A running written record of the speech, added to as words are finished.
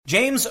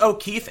James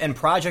O'Keefe and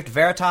Project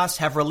Veritas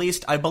have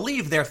released, I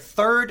believe, their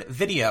third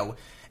video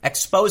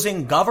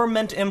exposing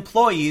government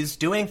employees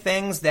doing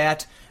things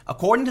that,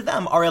 according to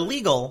them, are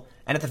illegal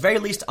and at the very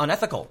least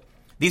unethical.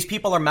 These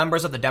people are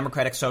members of the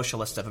Democratic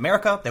Socialists of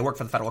America. They work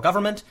for the federal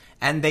government,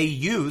 and they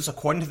use,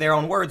 according to their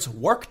own words,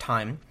 work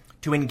time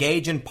to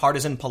engage in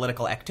partisan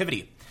political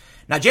activity.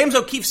 Now, James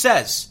O'Keefe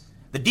says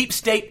the deep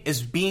state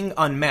is being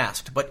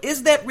unmasked, but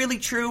is that really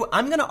true?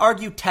 I'm going to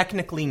argue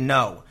technically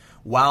no.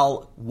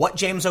 While what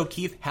James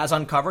O'Keefe has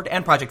uncovered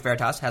and Project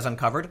Veritas has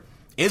uncovered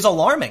is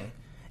alarming,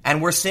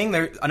 and we're seeing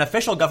an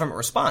official government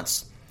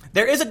response,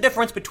 there is a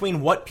difference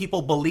between what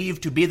people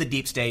believe to be the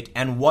deep state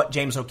and what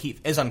James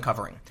O'Keefe is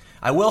uncovering.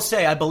 I will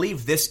say I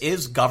believe this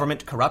is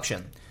government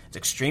corruption. It's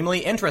extremely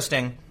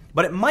interesting,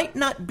 but it might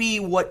not be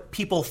what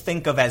people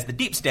think of as the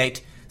deep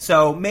state,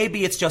 so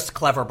maybe it's just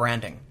clever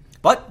branding.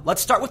 But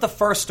let's start with the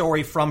first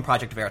story from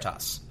Project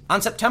Veritas.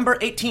 On September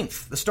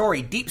 18th, the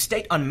story, Deep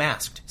State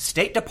Unmasked,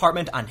 State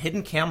Department on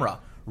Hidden Camera,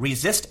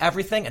 Resist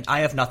Everything and I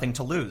Have Nothing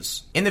to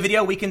Lose. In the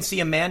video, we can see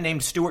a man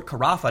named Stuart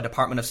Carafa,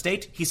 Department of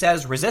State. He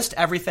says, resist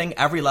everything,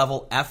 every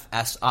level,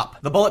 FS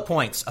up. The bullet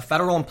points, a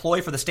federal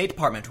employee for the State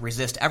Department,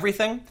 resist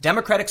everything.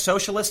 Democratic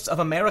Socialists of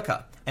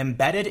America,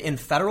 embedded in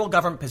federal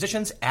government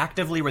positions,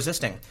 actively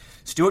resisting.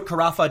 Stuart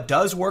Carafa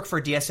does work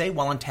for DSA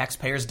while on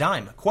taxpayers'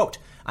 dime. Quote,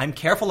 I'm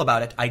careful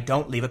about it. I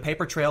don't leave a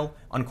paper trail,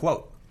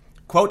 unquote.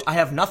 Quote, I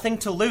have nothing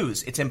to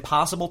lose. It's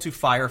impossible to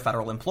fire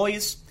federal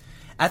employees.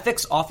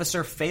 Ethics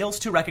officer fails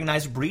to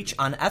recognize breach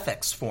on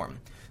ethics form.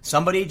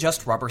 Somebody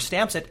just rubber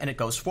stamps it and it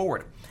goes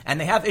forward. And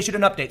they have issued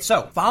an update.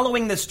 So,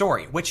 following this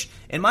story, which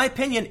in my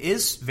opinion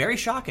is very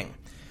shocking,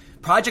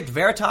 Project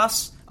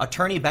Veritas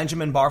attorney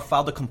Benjamin Barr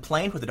filed a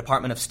complaint with the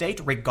Department of State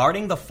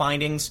regarding the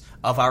findings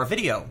of our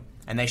video.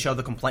 And they show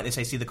the complaint. They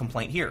say, see the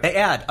complaint here. They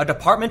add, a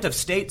Department of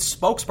State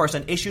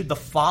spokesperson issued the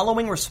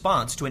following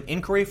response to an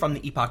inquiry from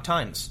the Epoch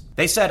Times.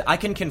 They said, I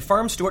can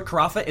confirm Stuart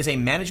Carafa is a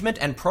management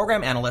and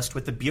program analyst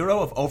with the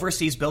Bureau of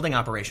Overseas Building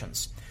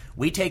Operations.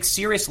 We take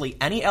seriously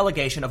any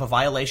allegation of a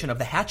violation of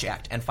the Hatch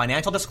Act and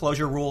financial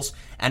disclosure rules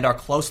and are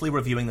closely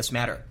reviewing this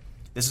matter.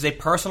 This is a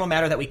personal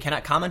matter that we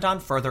cannot comment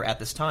on further at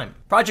this time.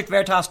 Project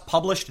Veritas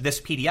published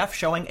this PDF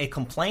showing a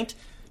complaint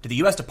to the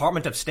U.S.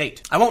 Department of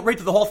State. I won't read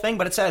through the whole thing,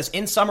 but it says,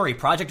 in summary,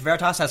 Project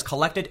Veritas has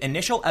collected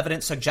initial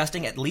evidence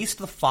suggesting at least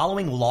the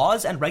following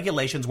laws and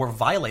regulations were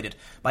violated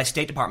by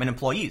State Department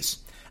employees.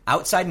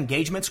 Outside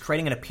engagements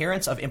creating an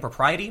appearance of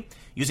impropriety,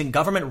 using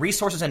government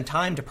resources and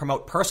time to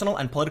promote personal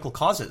and political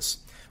causes,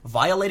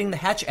 violating the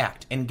Hatch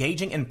Act,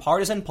 engaging in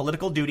partisan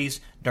political duties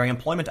during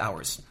employment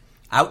hours,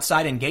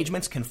 outside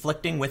engagements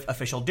conflicting with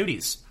official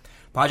duties.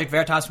 Project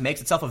Veritas makes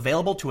itself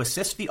available to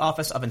assist the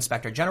Office of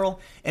Inspector General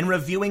in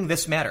reviewing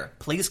this matter.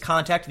 Please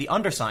contact the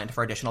undersigned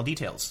for additional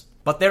details.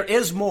 But there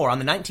is more. On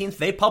the 19th,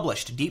 they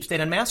published Deep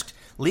State Unmasked,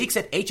 leaks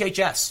at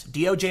HHS,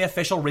 DOJ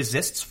official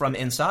resists from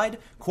inside.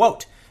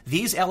 Quote,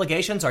 these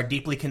allegations are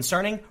deeply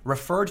concerning,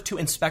 referred to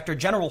Inspector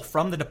General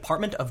from the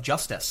Department of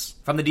Justice.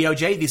 From the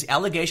DOJ, these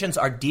allegations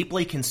are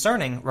deeply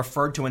concerning,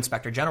 referred to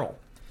Inspector General.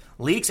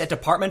 Leaks at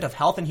Department of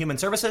Health and Human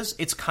Services,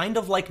 it's kind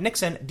of like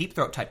Nixon, deep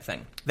throat type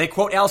thing. They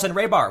quote Alison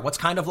Raybar, what's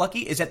kind of lucky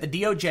is at the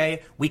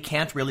DOJ, we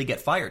can't really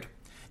get fired.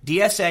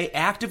 DSA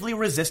actively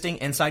resisting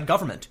inside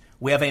government.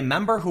 We have a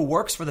member who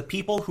works for the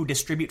people who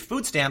distribute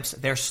food stamps,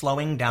 they're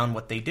slowing down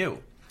what they do.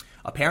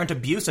 Apparent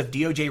abuse of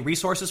DOJ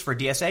resources for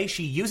DSA,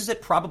 she uses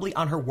it probably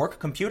on her work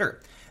computer.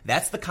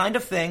 That's the kind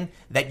of thing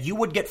that you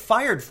would get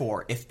fired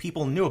for if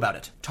people knew about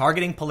it.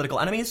 Targeting political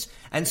enemies,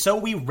 and so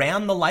we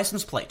ran the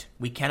license plate.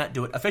 We cannot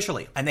do it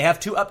officially. And they have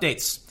two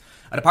updates.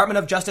 A Department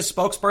of Justice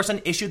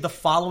spokesperson issued the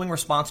following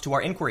response to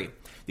our inquiry.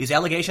 These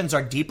allegations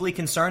are deeply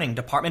concerning.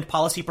 Department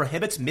policy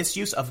prohibits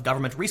misuse of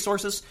government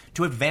resources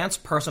to advance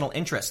personal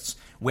interests.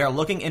 We are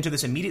looking into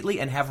this immediately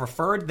and have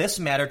referred this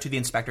matter to the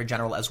Inspector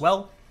General as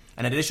well.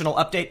 An additional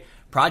update,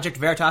 Project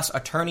Veritas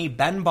attorney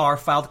Ben Barr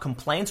filed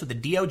complaints with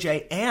the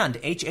DOJ and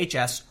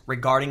HHS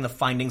regarding the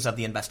findings of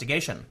the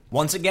investigation.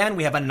 Once again,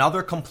 we have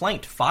another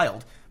complaint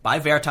filed by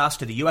Veritas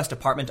to the U.S.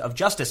 Department of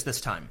Justice this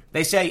time.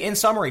 They say, in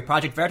summary,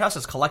 Project Veritas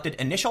has collected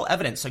initial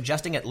evidence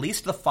suggesting at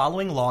least the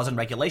following laws and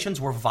regulations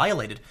were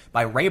violated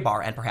by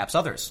Raybar and perhaps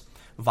others.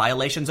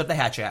 Violations of the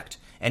Hatch Act,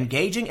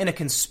 engaging in a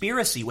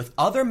conspiracy with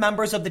other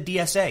members of the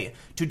DSA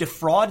to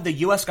defraud the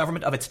U.S.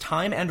 government of its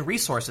time and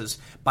resources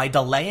by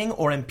delaying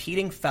or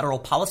impeding federal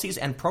policies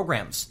and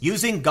programs,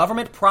 using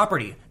government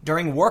property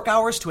during work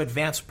hours to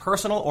advance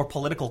personal or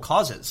political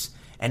causes,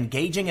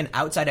 engaging in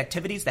outside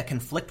activities that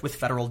conflict with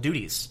federal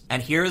duties.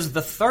 And here's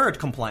the third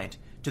complaint.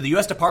 To the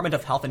U.S. Department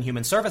of Health and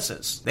Human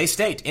Services. They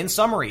state, in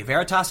summary,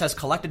 Veritas has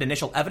collected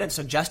initial evidence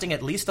suggesting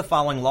at least the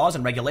following laws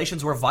and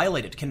regulations were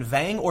violated,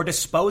 conveying or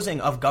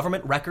disposing of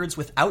government records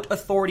without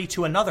authority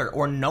to another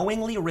or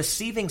knowingly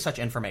receiving such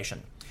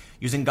information,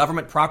 using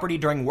government property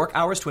during work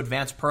hours to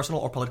advance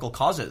personal or political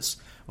causes,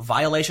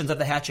 violations of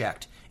the Hatch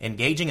Act,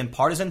 engaging in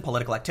partisan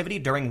political activity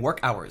during work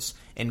hours,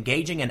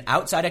 engaging in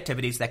outside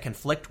activities that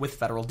conflict with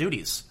federal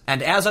duties.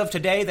 And as of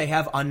today, they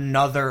have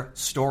another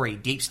story,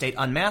 Deep State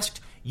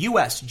Unmasked,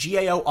 U.S.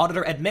 GAO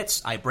auditor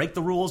admits I break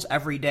the rules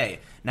every day.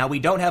 Now, we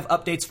don't have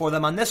updates for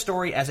them on this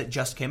story as it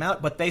just came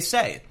out, but they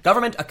say,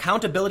 Government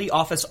Accountability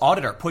Office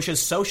auditor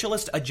pushes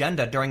socialist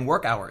agenda during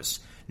work hours.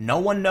 No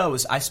one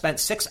knows I spent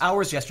 6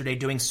 hours yesterday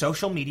doing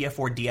social media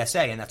for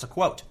DSA, and that's a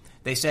quote.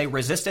 They say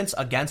resistance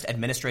against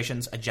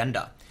administration's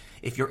agenda.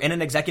 If you're in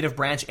an executive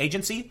branch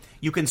agency,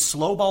 you can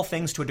slowball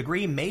things to a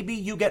degree. Maybe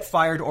you get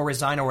fired or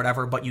resign or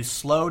whatever, but you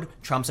slowed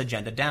Trump's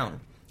agenda down.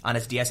 On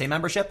its DSA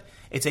membership,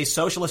 it's a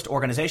socialist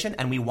organization,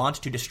 and we want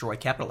to destroy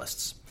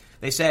capitalists.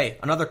 They say,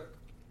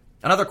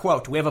 another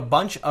quote, we have a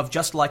bunch of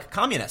just like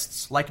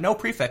communists, like no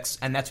prefix,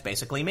 and that's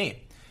basically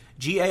me.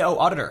 GAO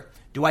auditor,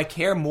 do I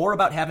care more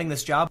about having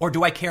this job, or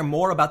do I care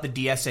more about the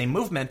DSA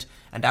movement?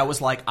 And I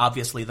was like,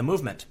 obviously the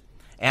movement.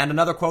 And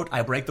another quote,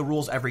 I break the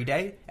rules every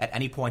day. At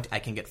any point, I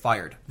can get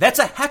fired. That's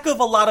a heck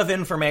of a lot of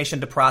information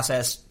to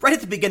process right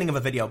at the beginning of a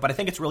video, but I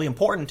think it's really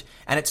important,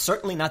 and it's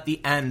certainly not the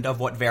end of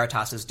what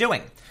Veritas is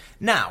doing.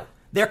 Now,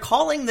 they're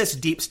calling this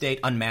deep state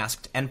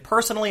unmasked, and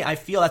personally, I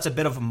feel that's a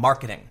bit of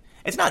marketing.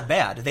 It's not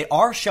bad. They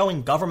are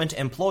showing government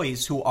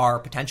employees who are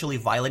potentially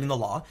violating the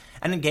law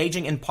and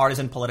engaging in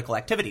partisan political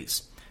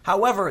activities.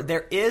 However,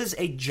 there is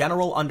a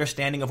general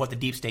understanding of what the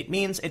deep state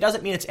means. It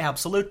doesn't mean it's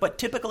absolute, but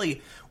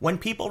typically when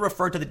people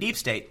refer to the deep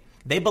state,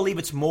 they believe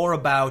it's more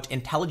about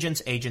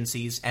intelligence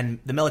agencies and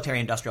the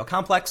military-industrial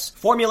complex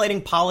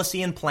formulating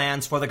policy and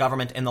plans for the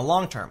government in the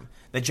long term.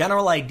 The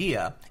general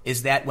idea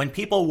is that when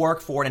people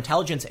work for an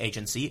intelligence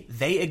agency,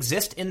 they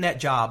exist in that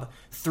job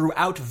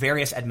throughout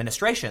various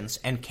administrations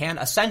and can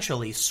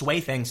essentially sway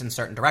things in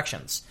certain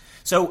directions.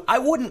 So I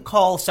wouldn't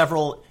call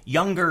several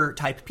younger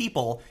type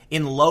people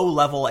in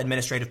low-level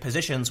administrative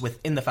positions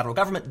within the federal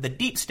government the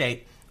deep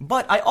state,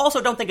 but I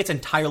also don't think it's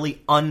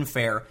entirely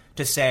unfair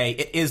to say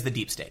it is the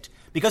deep state,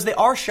 because they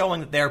are showing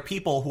that there are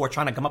people who are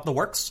trying to gum up the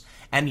works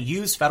and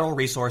use federal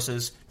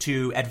resources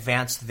to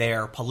advance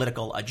their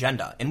political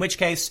agenda. In which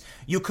case,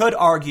 you could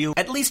argue,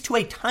 at least to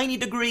a tiny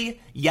degree,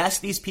 yes,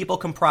 these people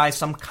comprise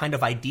some kind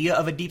of idea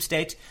of a deep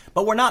state,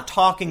 but we're not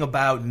talking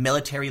about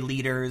military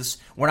leaders,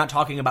 we're not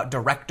talking about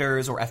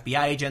directors or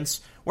FBI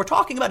agents, we're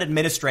talking about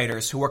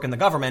administrators who work in the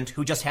government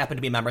who just happen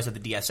to be members of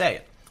the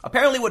DSA.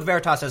 Apparently what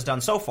Veritas has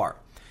done so far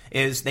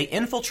is they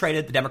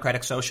infiltrated the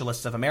Democratic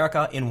Socialists of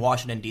America in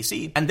Washington,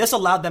 D.C., and this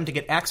allowed them to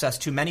get access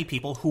to many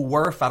people who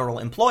were federal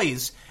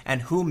employees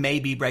and who may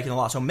be breaking the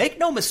law. So make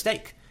no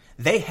mistake,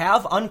 they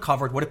have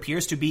uncovered what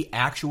appears to be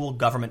actual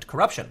government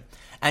corruption.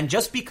 And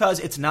just because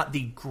it's not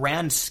the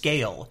grand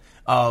scale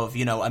of,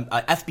 an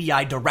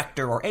FBI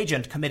director or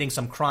agent committing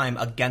some crime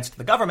against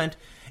the government,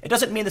 it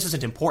doesn't mean this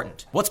isn't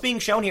important. What's being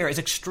shown here is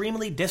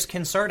extremely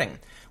disconcerting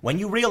when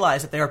you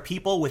realize that there are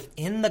people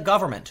within the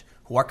government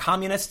who are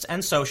communists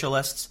and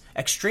socialists,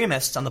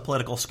 extremists on the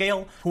political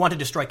scale, who want to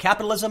destroy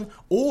capitalism,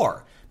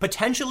 or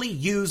potentially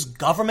use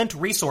government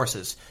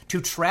resources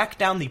to track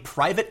down the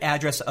private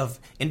address of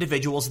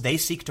individuals they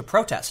seek to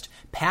protest,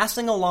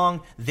 passing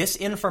along this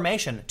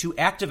information to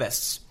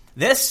activists.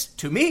 This,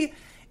 to me,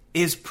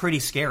 is pretty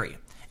scary.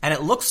 And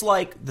it looks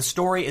like the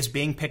story is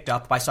being picked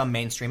up by some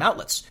mainstream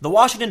outlets. The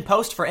Washington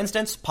Post, for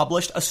instance,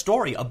 published a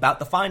story about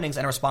the findings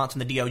and response from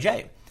the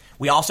DOJ.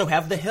 We also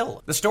have The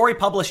Hill. The story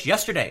published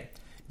yesterday,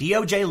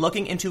 DOJ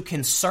looking into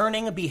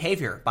concerning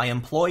behavior by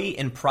employee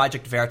in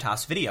Project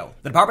Veritas video.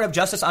 The Department of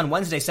Justice on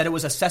Wednesday said it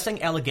was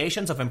assessing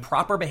allegations of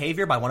improper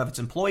behavior by one of its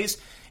employees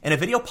in a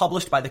video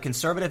published by the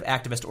conservative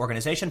activist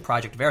organization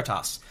Project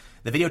Veritas.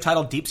 The video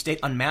titled Deep State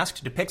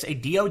Unmasked depicts a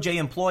DOJ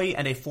employee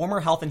and a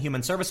former Health and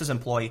Human Services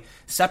employee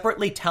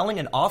separately telling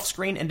an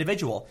off-screen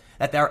individual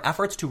that there are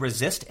efforts to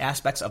resist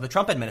aspects of the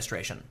Trump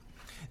administration.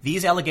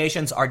 These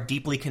allegations are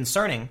deeply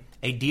concerning,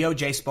 a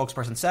DOJ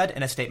spokesperson said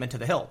in a statement to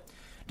The Hill.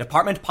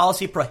 Department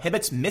policy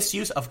prohibits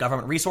misuse of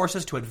government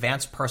resources to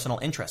advance personal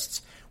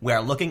interests. We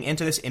are looking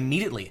into this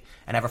immediately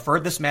and have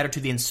referred this matter to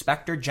the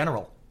Inspector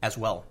General as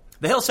well.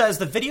 The Hill says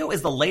the video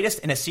is the latest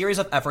in a series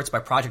of efforts by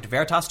Project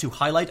Veritas to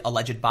highlight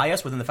alleged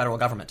bias within the federal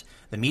government,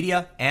 the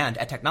media, and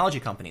at technology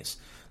companies.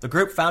 The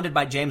group, founded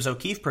by James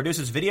O'Keefe,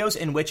 produces videos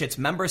in which its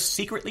members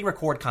secretly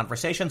record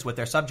conversations with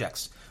their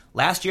subjects.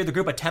 Last year, the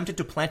group attempted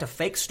to plant a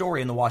fake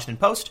story in the Washington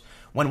Post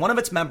when one of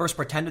its members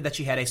pretended that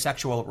she had a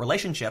sexual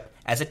relationship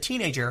as a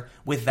teenager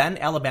with then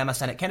Alabama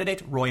Senate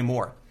candidate Roy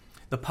Moore.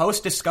 The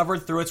Post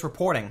discovered through its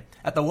reporting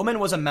that the woman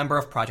was a member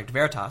of Project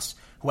Veritas,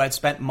 who had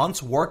spent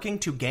months working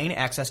to gain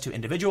access to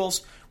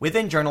individuals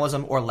within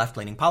journalism or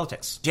left-leaning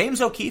politics.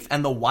 James O'Keefe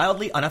and the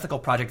wildly unethical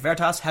Project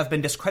Veritas have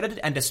been discredited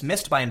and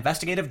dismissed by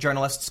investigative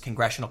journalists,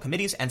 congressional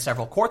committees, and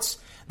several courts,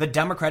 the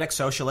Democratic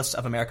Socialists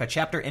of America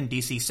chapter in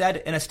D.C. said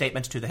in a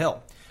statement to The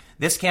Hill.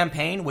 This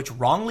campaign, which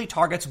wrongly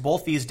targets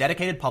both these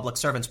dedicated public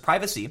servants'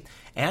 privacy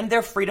and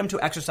their freedom to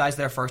exercise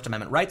their First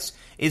Amendment rights,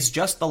 is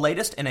just the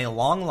latest in a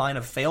long line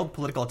of failed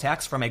political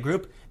attacks from a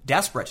group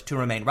desperate to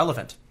remain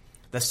relevant.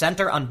 The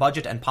Center on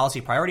Budget and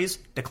Policy Priorities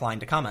declined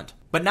to comment.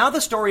 But now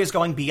the story is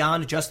going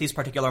beyond just these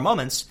particular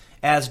moments,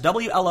 as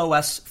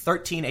WLOS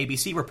 13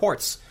 ABC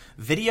reports,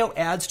 video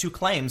adds to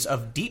claims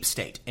of deep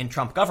state in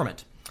Trump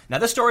government. Now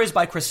this story is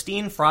by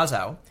Christine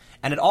Frazow,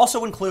 and it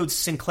also includes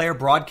Sinclair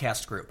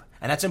Broadcast Group.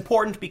 And that's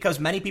important because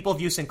many people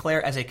view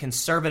Sinclair as a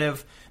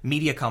conservative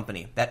media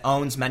company that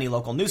owns many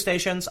local news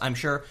stations. I'm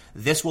sure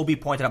this will be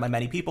pointed out by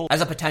many people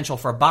as a potential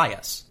for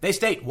bias. They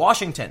state,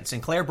 Washington,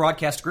 Sinclair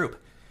Broadcast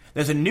Group.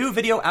 There's a new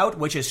video out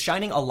which is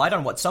shining a light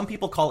on what some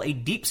people call a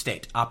deep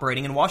state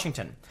operating in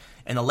Washington.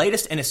 And the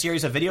latest in a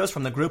series of videos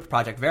from the group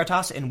Project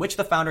Veritas, in which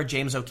the founder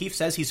James O'Keefe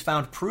says he's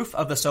found proof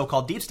of the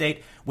so-called deep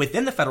state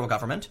within the federal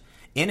government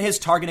in his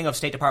targeting of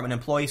State Department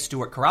employee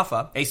Stuart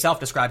Carafa, a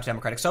self-described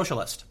democratic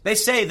socialist. They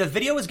say the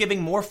video is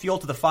giving more fuel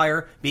to the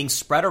fire being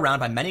spread around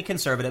by many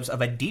conservatives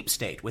of a deep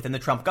state within the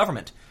Trump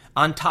government,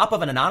 on top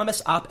of an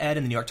anonymous op-ed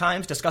in the New York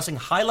Times discussing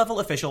high-level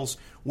officials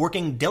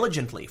working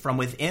diligently from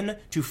within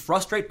to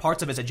frustrate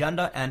parts of his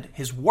agenda and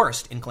his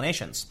worst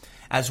inclinations,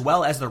 as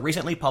well as the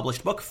recently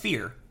published book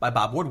Fear by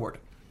Bob Woodward.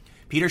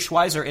 Peter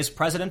Schweizer is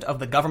president of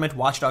the government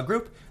watchdog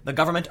group, the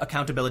Government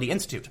Accountability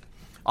Institute.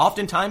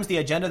 Oftentimes, the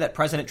agenda that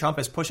President Trump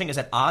is pushing is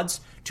at odds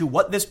to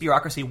what this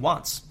bureaucracy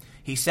wants.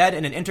 He said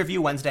in an interview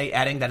Wednesday,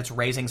 adding that it's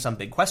raising some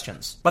big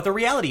questions. But the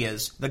reality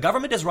is, the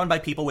government is run by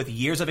people with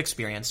years of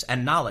experience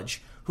and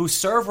knowledge who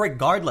serve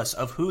regardless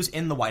of who's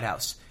in the White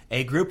House,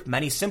 a group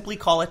many simply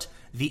call it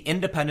the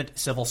Independent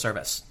Civil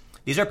Service.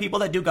 These are people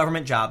that do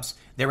government jobs.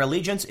 Their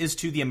allegiance is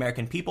to the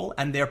American people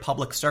and their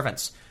public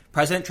servants.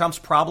 President Trump's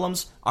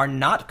problems are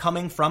not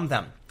coming from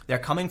them. They're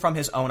coming from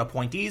his own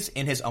appointees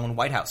in his own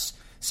White House,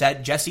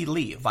 said Jesse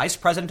Lee, Vice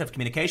President of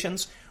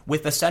Communications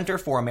with the Center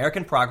for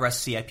American Progress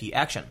CIP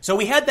Action. So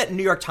we had that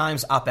New York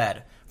Times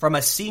op-ed from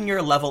a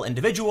senior level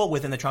individual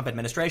within the Trump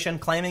administration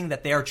claiming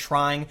that they are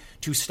trying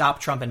to stop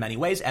Trump in many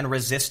ways and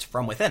resist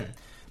from within.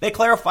 They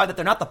clarify that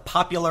they're not the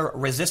popular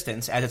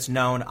resistance as it's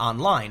known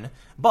online,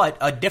 but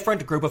a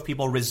different group of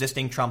people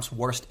resisting Trump's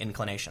worst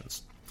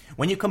inclinations.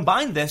 When you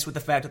combine this with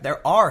the fact that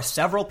there are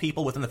several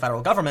people within the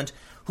federal government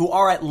who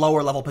are at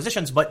lower level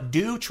positions but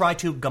do try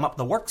to gum up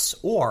the works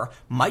or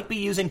might be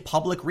using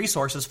public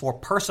resources for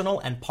personal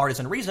and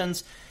partisan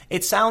reasons,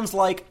 it sounds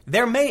like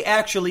there may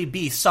actually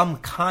be some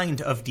kind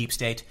of deep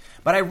state,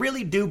 but I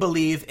really do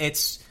believe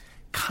it's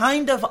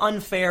kind of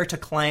unfair to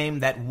claim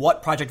that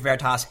what Project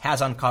Veritas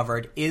has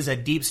uncovered is a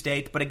deep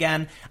state. But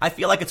again, I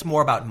feel like it's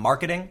more about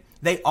marketing.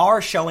 They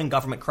are showing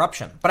government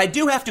corruption. But I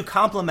do have to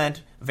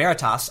compliment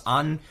Veritas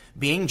on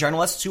being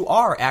journalists who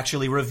are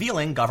actually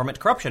revealing government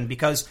corruption,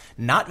 because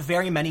not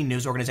very many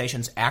news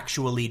organizations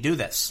actually do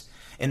this.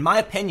 In my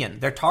opinion,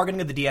 their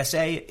targeting of the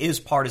DSA is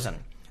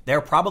partisan. There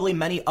are probably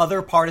many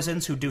other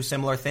partisans who do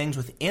similar things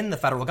within the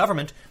federal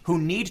government who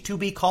need to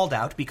be called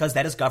out because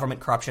that is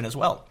government corruption as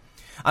well.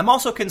 I'm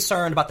also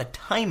concerned about the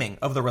timing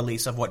of the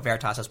release of what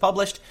Veritas has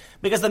published,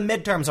 because the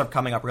midterms are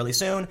coming up really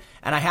soon,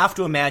 and I have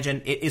to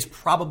imagine it is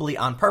probably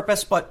on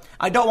purpose, but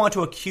I don't want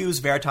to accuse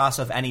Veritas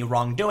of any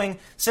wrongdoing.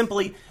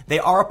 Simply, they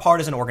are a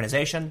partisan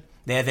organization.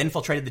 They have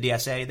infiltrated the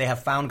DSA. They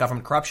have found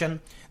government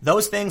corruption.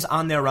 Those things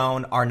on their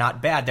own are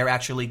not bad. They're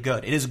actually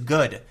good. It is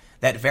good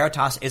that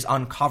Veritas is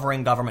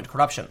uncovering government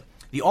corruption.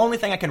 The only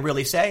thing I can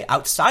really say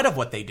outside of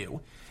what they do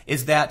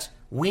is that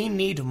we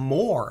need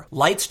more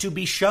lights to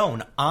be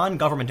shown on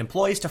government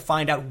employees to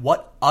find out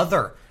what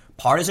other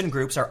partisan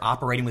groups are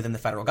operating within the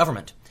federal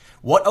government.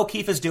 What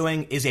O'Keefe is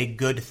doing is a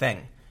good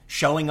thing,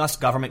 showing us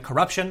government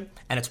corruption,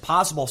 and it's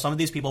possible some of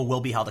these people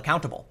will be held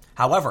accountable.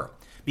 However,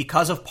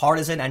 because of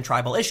partisan and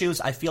tribal issues,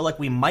 I feel like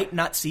we might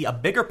not see a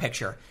bigger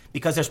picture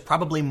because there's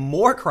probably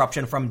more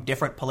corruption from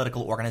different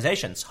political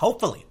organizations.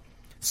 Hopefully,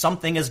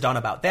 something is done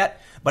about that.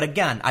 But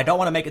again, I don't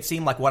want to make it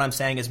seem like what I'm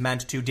saying is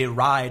meant to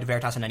deride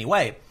Veritas in any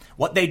way.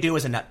 What they do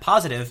is a net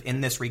positive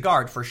in this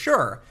regard, for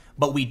sure,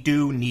 but we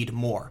do need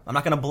more. I'm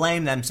not going to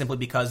blame them simply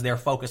because they're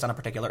focused on a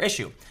particular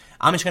issue.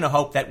 I'm just going to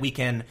hope that we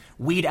can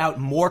weed out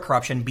more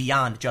corruption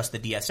beyond just the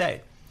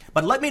DSA.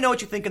 But let me know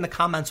what you think in the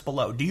comments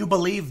below. Do you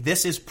believe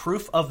this is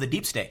proof of the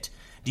deep state?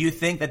 Do you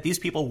think that these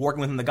people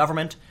working within the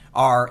government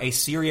are a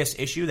serious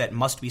issue that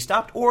must be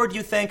stopped? Or do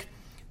you think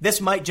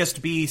this might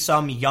just be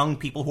some young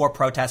people who are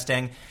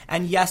protesting,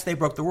 and yes, they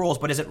broke the rules,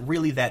 but is it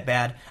really that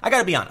bad? I got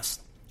to be honest.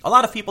 A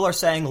lot of people are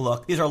saying,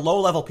 look, these are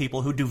low-level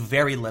people who do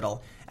very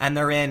little, and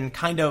they're in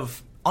kind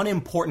of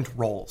unimportant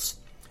roles.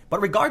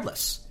 But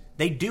regardless,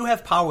 they do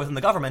have power within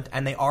the government,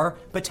 and they are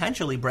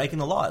potentially breaking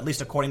the law, at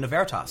least according to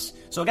Veritas.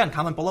 So again,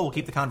 comment below. We'll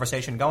keep the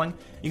conversation going.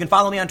 You can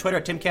follow me on Twitter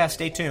at Timcast.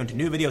 Stay tuned.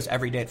 New videos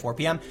every day at 4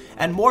 p.m.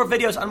 And more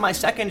videos on my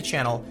second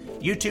channel,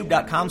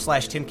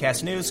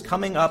 youtube.com/TimCastNews,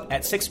 coming up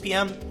at 6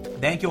 p.m.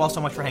 Thank you all so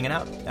much for hanging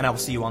out, and I will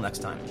see you all next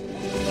time.